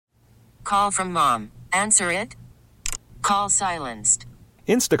Call from mom. Answer it. Call silenced.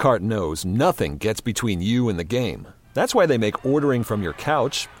 Instacart knows nothing gets between you and the game. That's why they make ordering from your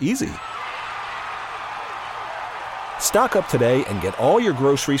couch easy. Stock up today and get all your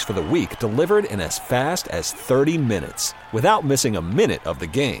groceries for the week delivered in as fast as 30 minutes without missing a minute of the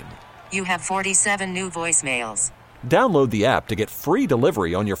game. You have 47 new voicemails. Download the app to get free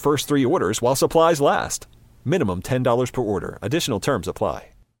delivery on your first 3 orders while supplies last. Minimum $10 per order. Additional terms apply.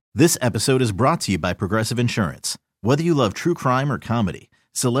 This episode is brought to you by Progressive Insurance. Whether you love true crime or comedy,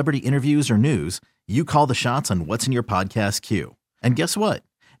 celebrity interviews or news, you call the shots on what's in your podcast queue. And guess what?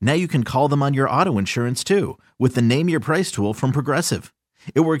 Now you can call them on your auto insurance too with the Name Your Price tool from Progressive.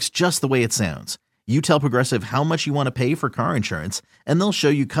 It works just the way it sounds. You tell Progressive how much you want to pay for car insurance, and they'll show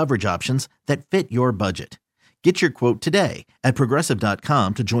you coverage options that fit your budget. Get your quote today at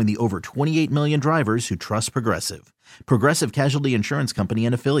Progressive.com to join the over 28 million drivers who trust Progressive. Progressive Casualty Insurance Company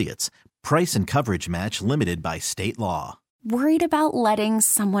and Affiliates. Price and coverage match limited by state law. Worried about letting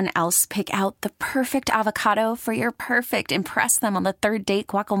someone else pick out the perfect avocado for your perfect impress them on the third date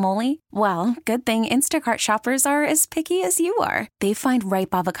guacamole? Well, good thing Instacart shoppers are as picky as you are. They find ripe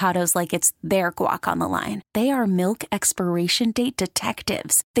avocados like it's their guac on the line. They are milk expiration date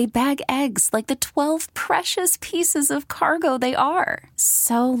detectives. They bag eggs like the 12 precious pieces of cargo they are.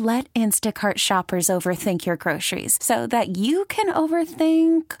 So let Instacart shoppers overthink your groceries so that you can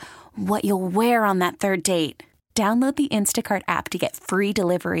overthink what you'll wear on that third date. Download the Instacart app to get free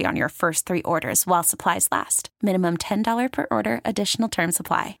delivery on your first 3 orders while supplies last. Minimum $10 per order. Additional terms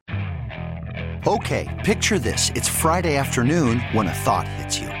apply. Okay, picture this. It's Friday afternoon when a thought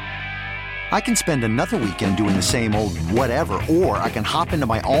hits you. I can spend another weekend doing the same old whatever, or I can hop into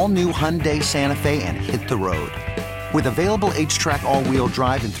my all-new Hyundai Santa Fe and hit the road. With available H-Track all-wheel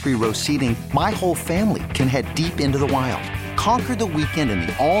drive and 3-row seating, my whole family can head deep into the wild. Conquer the weekend in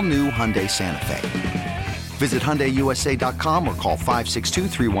the all-new Hyundai Santa Fe. Visit HyundaiUSA.com or call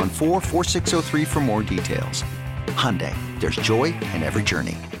 562-314-4603 for more details. Hyundai, there's joy in every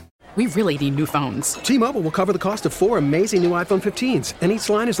journey. We really need new phones. T-Mobile will cover the cost of 4 amazing new iPhone 15s, and each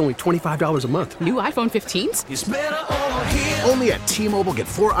line is only $25 a month. New iPhone 15s? It's better over here. Only at T-Mobile, get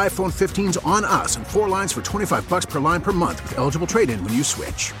 4 iPhone 15s on us and 4 lines for $25 per line per month with eligible trade-in when you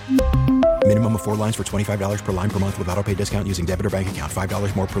switch. Minimum of 4 lines for $25 per line per month with autopay discount using debit or bank account.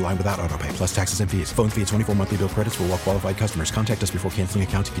 $5 more per line without autopay, plus taxes and fees. Phone fee at 24 monthly bill credits for well-qualified customers. Contact us before canceling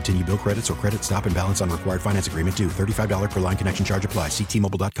account to continue bill credits or credit stop and balance on required finance agreement due. $35 per line connection charge applies. See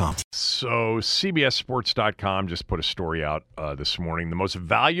T-Mobile.com. So CBSSports.com just put a story out this morning. The most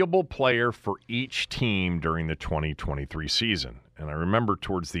valuable player for each team during the 2023 season. And I remember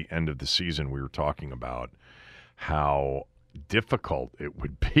towards the end of the season we were talking about how difficult it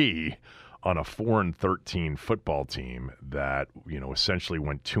would be on a 4-13 football team that, essentially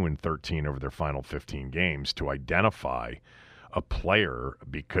went 2-13 over their final 15 games to identify a player,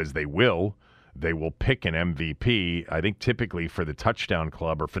 because they will pick an MVP. I think typically for the touchdown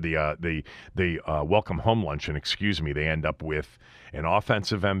club or for the welcome home luncheon, they end up with an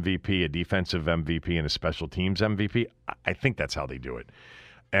offensive MVP, a defensive MVP, and a special teams MVP. I think that's how they do it.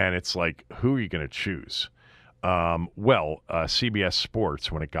 And it's like, who are you going to choose? CBS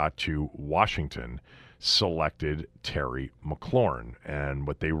Sports, when it got to Washington, selected Terry McLaurin. And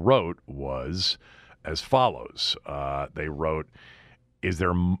what they wrote was as follows. They wrote, is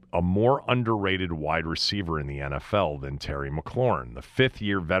there a more underrated wide receiver in the NFL than Terry McLaurin? The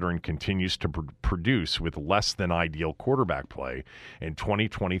fifth-year veteran continues to produce with less than ideal quarterback play, and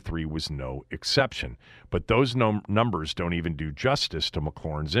 2023 was no exception. But those numbers don't even do justice to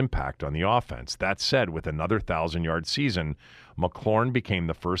McLaurin's impact on the offense. That said, with another 1,000-yard season, McLaurin became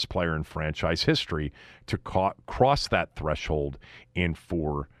the first player in franchise history to cross that threshold in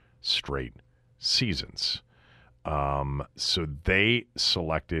 4 straight seasons. So they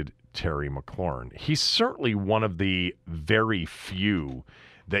selected Terry McLaurin. He's certainly one of the very few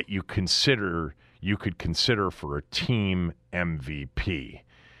that you could consider for a team MVP.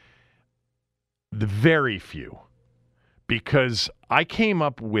 The very few. Because I came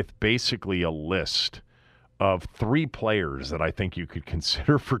up with basically a list of 3 players that I think you could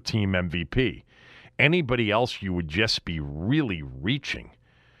consider for team MVP. Anybody else, you would just be really reaching.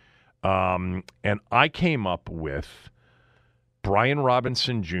 And I came up with Brian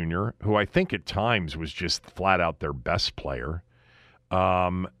Robinson Jr., who I think at times was just flat out their best player,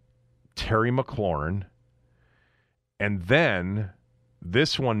 Terry McLaurin, and then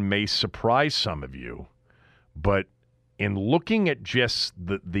this one may surprise some of you, but in looking at just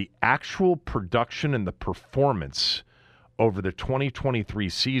the actual production and the performance over the 2023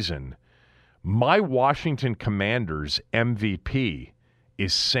 season, my Washington Commanders MVP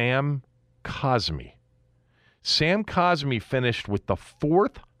is Sam Cosmi. Sam Cosmi finished with the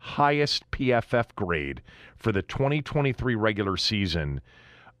 4th highest PFF grade for the 2023 regular season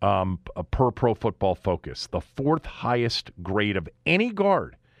per Pro Football Focus. The 4th highest grade of any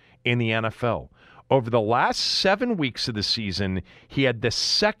guard in the NFL. Over the last 7 weeks of the season, he had the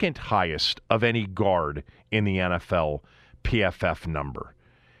 2nd highest of any guard in the NFL PFF number.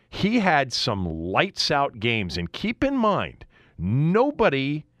 He had some lights-out games, and keep in mind,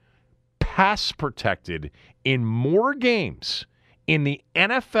 nobody pass protected in more games in the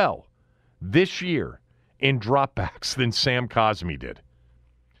NFL this year in dropbacks than Sam Cosmi did.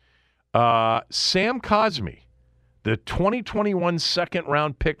 Sam Cosmi, the 2021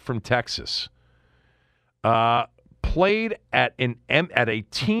 second-round pick from Texas, played at a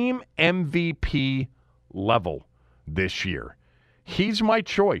team MVP level this year. He's my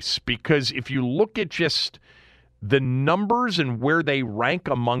choice because if you look at just the numbers and where they rank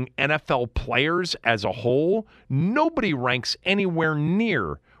among NFL players as a whole, nobody ranks anywhere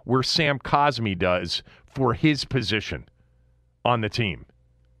near where Sam Cosmi does for his position on the team.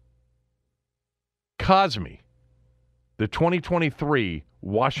 Cosmi, the 2023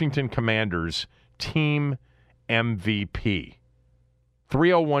 Washington Commanders team MVP.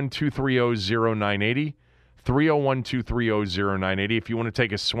 301-230-0980. 301-230-0980. If you want to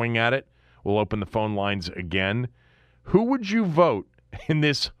take a swing at it, we'll open the phone lines again. Who would you vote in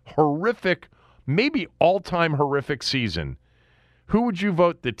this horrific, maybe all-time horrific season? Who would you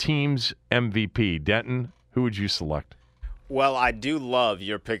vote the team's MVP? Denton, who would you select? Well, I do love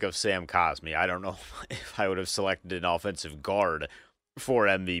your pick of Sam Cosmi. I don't know if I would have selected an offensive guard for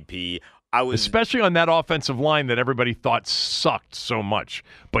MVP. Especially on that offensive line that everybody thought sucked so much.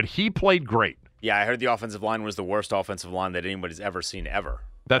 But he played great. Yeah, I heard the offensive line was the worst offensive line that anybody's ever seen ever.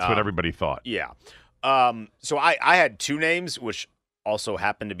 That's what everybody thought. Yeah. So I had two names, which also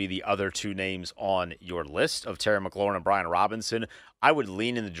happened to be the other two names on your list of Terry McLaurin and Brian Robinson. I would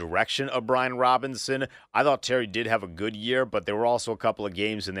lean in the direction of Brian Robinson. I thought Terry did have a good year, but there were also a couple of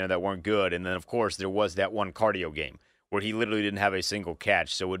games in there that weren't good. And then, of course, there was that one cardio game where he literally didn't have a single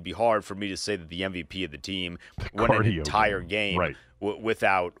catch. So it would be hard for me to say that the MVP of the team went an entire game right.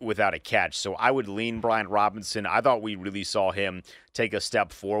 without a catch. So I would lean Brian Robinson. I thought we really saw him take a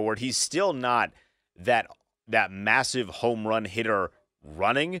step forward. He's still not that massive home run hitter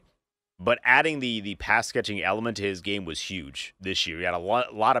running, but adding the pass-catching element to his game was huge this year. He had a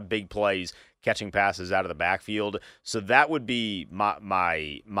lot of big plays, catching passes out of the backfield. So that would be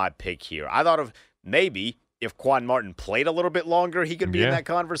my pick here. I thought of maybe if Quan Martin played a little bit longer, he could be in that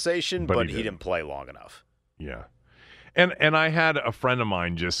conversation, but he didn't play long enough. Yeah. And I had a friend of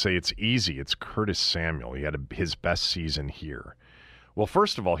mine just say it's easy. It's Curtis Samuel. He had his best season here. Well,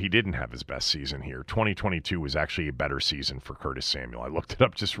 first of all, he didn't have his best season here. 2022 was actually a better season for Curtis Samuel. I looked it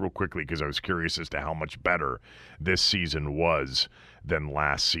up just real quickly because I was curious as to how much better this season was than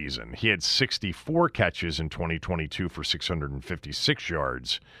last season. He had 64 catches in 2022 for 656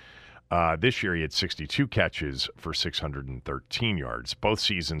 yards. This year he had 62 catches for 613 yards. Both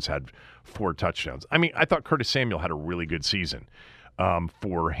seasons had 4 touchdowns. I mean, I thought Curtis Samuel had a really good season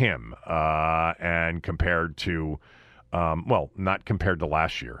for him and compared to not compared to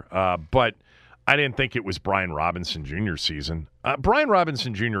last year, but I didn't think it was Brian Robinson Jr.'s season. Brian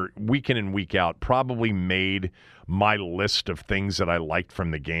Robinson Jr., week in and week out, probably made my list of things that I liked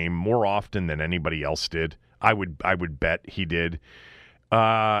from the game more often than anybody else did. I would bet he did.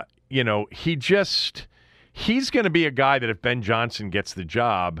 He's going to be a guy that if Ben Johnson gets the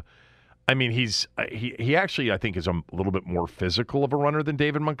job, I mean, he actually, I think, is a little bit more physical of a runner than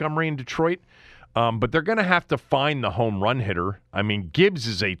David Montgomery in Detroit. But they're going to have to find the home run hitter. I mean, Gibbs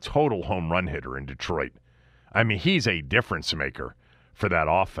is a total home run hitter in Detroit. I mean, he's a difference maker for that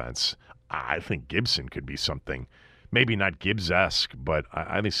offense. I think Gibson could be something, maybe not Gibbs-esque, but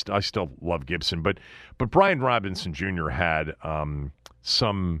I still love Gibson. But Brian Robinson Jr. had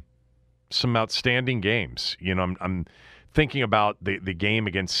some outstanding games. You know, I'm thinking about the game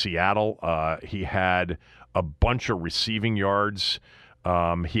against Seattle. He had a bunch of receiving yards.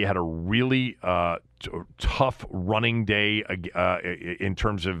 He had a really tough running day in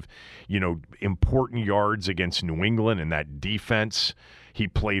terms of, important yards against New England and that defense. He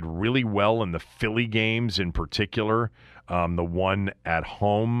played really well in the Philly games in particular, the one at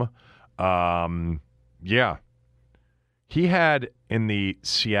home. He had in the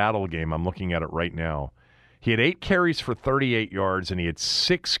Seattle game, I'm looking at it right now, he had 8 carries for 38 yards, and he had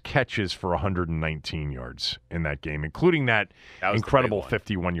 6 catches for 119 yards in that game, including that incredible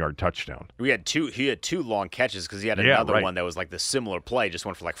 51-yard touchdown. He had two long catches because he had another one that was like the similar play, just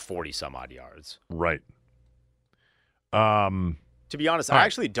went for like 40-some-odd yards. Right. To be honest, I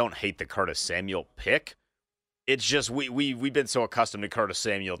actually don't hate the Curtis Samuel pick. It's just we've been so accustomed to Curtis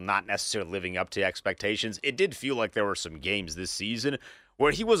Samuel not necessarily living up to expectations. It did feel like there were some games this season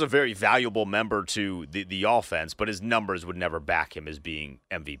where he was a very valuable member to the offense, but his numbers would never back him as being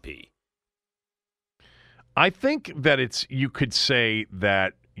MVP. I think that you could say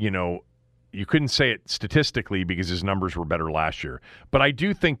that, you couldn't say it statistically because his numbers were better last year. But I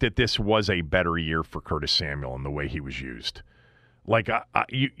do think that this was a better year for Curtis Samuel in the way he was used. Like,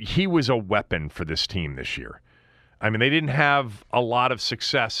 he was a weapon for this team this year. I mean, they didn't have a lot of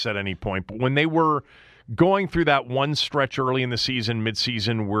success at any point, but when they were going through that one stretch early in the season,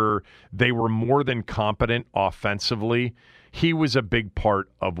 midseason, where they were more than competent offensively, he was a big part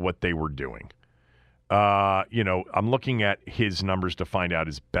of what they were doing. I'm looking at his numbers to find out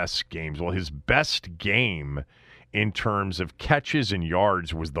his best games. Well, his best game in terms of catches and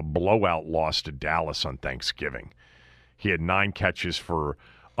yards was the blowout loss to Dallas on Thanksgiving. He had 9 catches for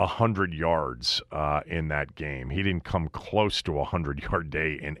 100 yards in that game. He didn't come close to a 100-yard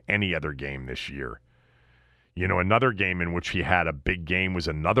day in any other game this year. Another game in which he had a big game was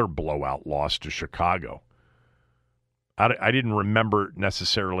another blowout loss to Chicago. I didn't remember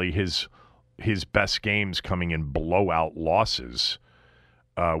necessarily his best games coming in blowout losses,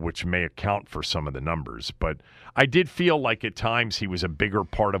 which may account for some of the numbers. But I did feel like at times he was a bigger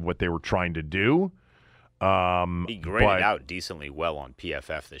part of what they were trying to do. He graded out decently well on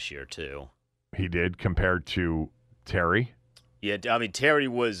PFF this year, too. He did, compared to Terry? Yeah, I mean, Terry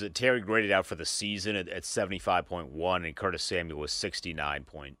graded out for the season at 75.1, and Curtis Samuel was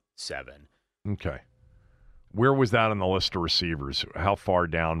 69.7. Okay. Where was that on the list of receivers? How far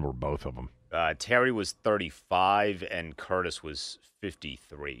down were both of them? Terry was 35, and Curtis was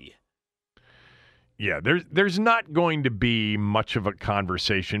 53. Yeah, there's not going to be much of a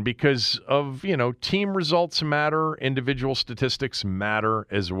conversation because of, team results matter, individual statistics matter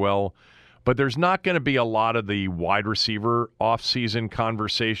as well. But there's not going to be a lot of the wide receiver offseason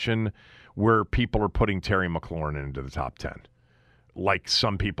conversation where people are putting Terry McLaurin into the top 10, like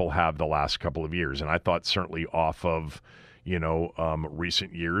some people have the last couple of years. And I thought certainly off of,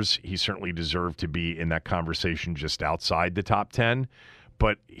 recent years, he certainly deserved to be in that conversation just outside the top 10.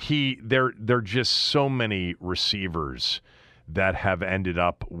 But there are just so many receivers that have ended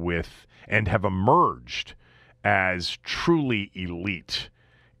up with and have emerged as truly elite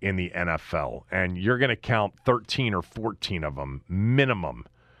in the NFL. And you're going to count 13 or 14 of them minimum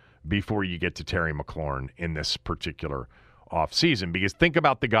before you get to Terry McLaurin in this particular offseason. Because think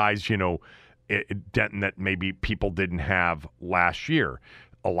about the guys, Denton, that maybe people didn't have last year.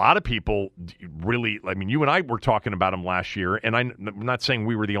 A lot of people really, you and I were talking about him last year, and I'm not saying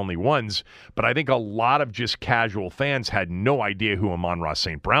we were the only ones, but I think a lot of just casual fans had no idea who Amon-Ra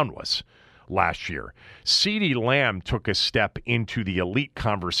St. Brown was last year. CeeDee Lamb took a step into the elite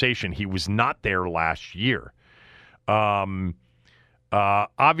conversation. He was not there last year. Obviously,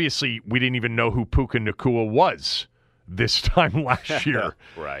 we didn't even know who Puka Nacua was this time last year.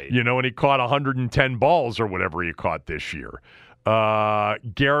 Right. And he caught 110 balls or whatever he caught this year.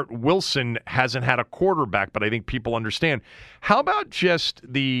 Garrett Wilson hasn't had a quarterback, but I think people understand. How about just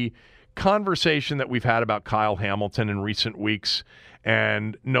the conversation that we've had about Kyle Hamilton in recent weeks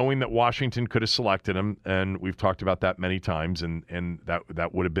and knowing that Washington could have selected him, and we've talked about that many times, and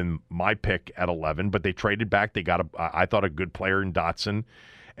that would have been my pick at 11, but they traded back. They got, I thought, a good player in Dotson,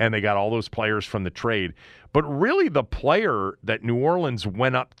 and they got all those players from the trade. But really the player that New Orleans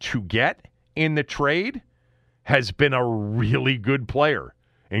went up to get in the trade has been a really good player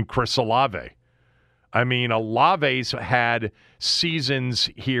in Chris Olave. Olave's had seasons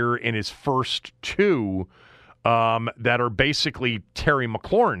here in his first 2 that are basically Terry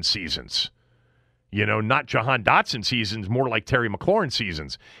McLaurin seasons. Not Jahan Dotson seasons, more like Terry McLaurin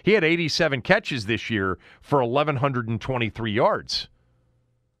seasons. He had 87 catches this year for 1,123 yards.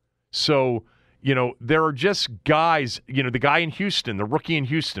 So, there are just guys, the guy in Houston, the rookie in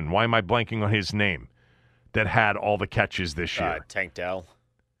Houston, why am I blanking on his name, that had all the catches this year? Tank Dell.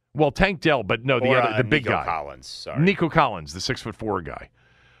 Well, Tank Dell, but no, the big Nico guy. Collins, sorry. Nico Collins, the 6'4" guy.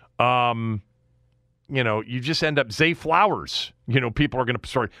 You just end up Zay Flowers. People are going to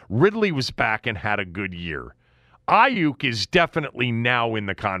start. Ridley was back and had a good year. Ayuk is definitely now in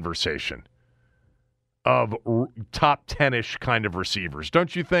the conversation of top 10-ish kind of receivers,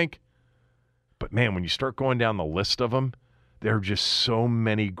 don't you think? But, man, when you start going down the list of them, there are just so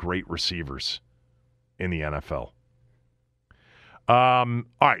many great receivers in the NFL. All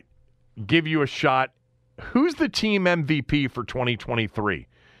right, give you a shot. Who's the team MVP for 2023?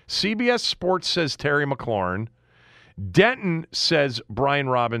 CBS Sports says Terry McLaurin. Denton says Brian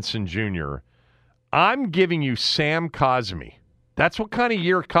Robinson Jr. I'm giving you Sam Cosmi That's what kind of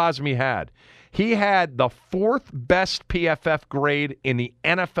year Cosmi had. He had the 4th best PFF grade in the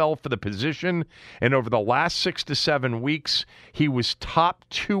NFL for the position, and over the last 6 to 7 weeks, he was top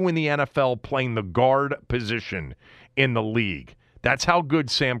 2 in the NFL playing the guard position in the league. That's how good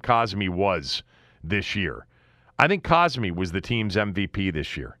Sam Cosmi was this year. I think Cosmi was the team's MVP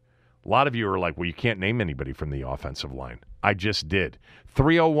this year. A lot of you are like, well, you can't name anybody from the offensive line. I just did.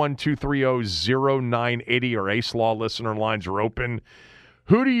 301-230-0980 or Ace Law listener lines are open.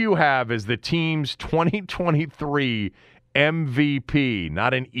 Who do you have as the team's 2023 MVP?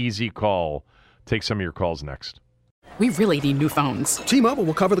 Not an easy call. Take some of your calls next. We really need new phones. T-Mobile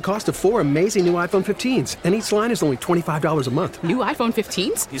will cover the cost of 4 amazing new iPhone 15s, and each line is only $25 a month. New iPhone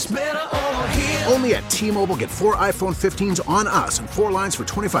 15s? It's better over here. Only at T-Mobile, get 4 iPhone 15s on us and 4 lines for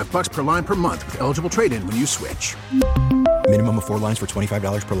 $25 per line per month with eligible trade-in when you switch. Minimum of 4 lines for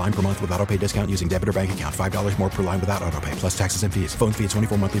 $25 per line per month with auto-pay discount using debit or bank account. $5 more per line without auto-pay, plus taxes and fees. Phone fee at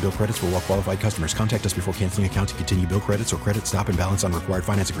 24 monthly bill credits for well-qualified customers. Contact us before canceling account to continue bill credits or credit stop and balance on required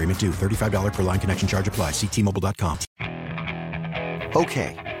finance agreement due. $35 per line connection charge applies. See T-Mobile.com.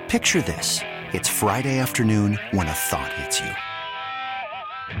 Okay, picture this. It's Friday afternoon when a thought hits you.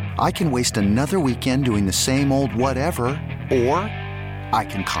 I can waste another weekend doing the same old whatever, or I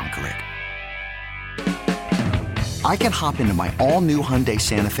can conquer it. I can hop into my all-new Hyundai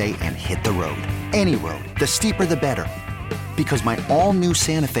Santa Fe and hit the road. Any road. The steeper, the better. Because my all-new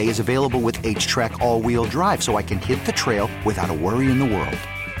Santa Fe is available with H-Track all-wheel drive, so I can hit the trail without a worry in the world.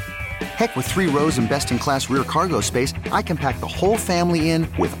 Heck, with 3 rows and best-in-class rear cargo space, I can pack the whole family in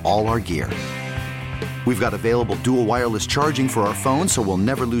with all our gear. We've got available dual wireless charging for our phones, so we'll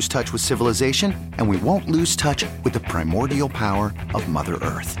never lose touch with civilization, and we won't lose touch with the primordial power of Mother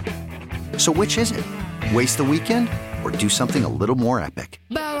Earth. So which is it? Waste the weekend or do something a little more epic?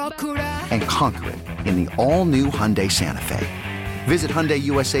 And conquer it in the all-new Hyundai Santa Fe. Visit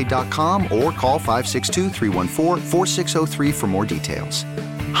HyundaiUSA.com or call 562-314-4603 for more details.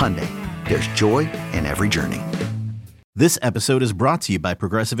 Hyundai, there's joy in every journey. This episode is brought to you by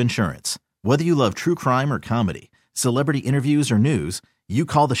Progressive Insurance. Whether you love true crime or comedy, celebrity interviews or news, you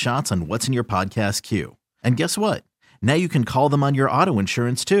call the shots on what's in your podcast queue. And guess what? Now you can call them on your auto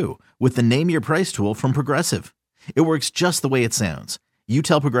insurance too with the Name Your Price tool from Progressive. It works just the way it sounds. You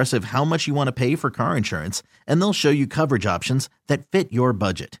tell Progressive how much you want to pay for car insurance, and they'll show you coverage options that fit your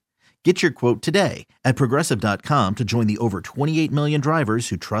budget. Get your quote today at Progressive.com to join the over 28 million drivers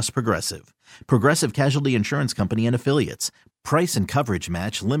who trust Progressive. Progressive Casualty Insurance Company and Affiliates. Price and coverage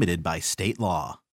match limited by state law.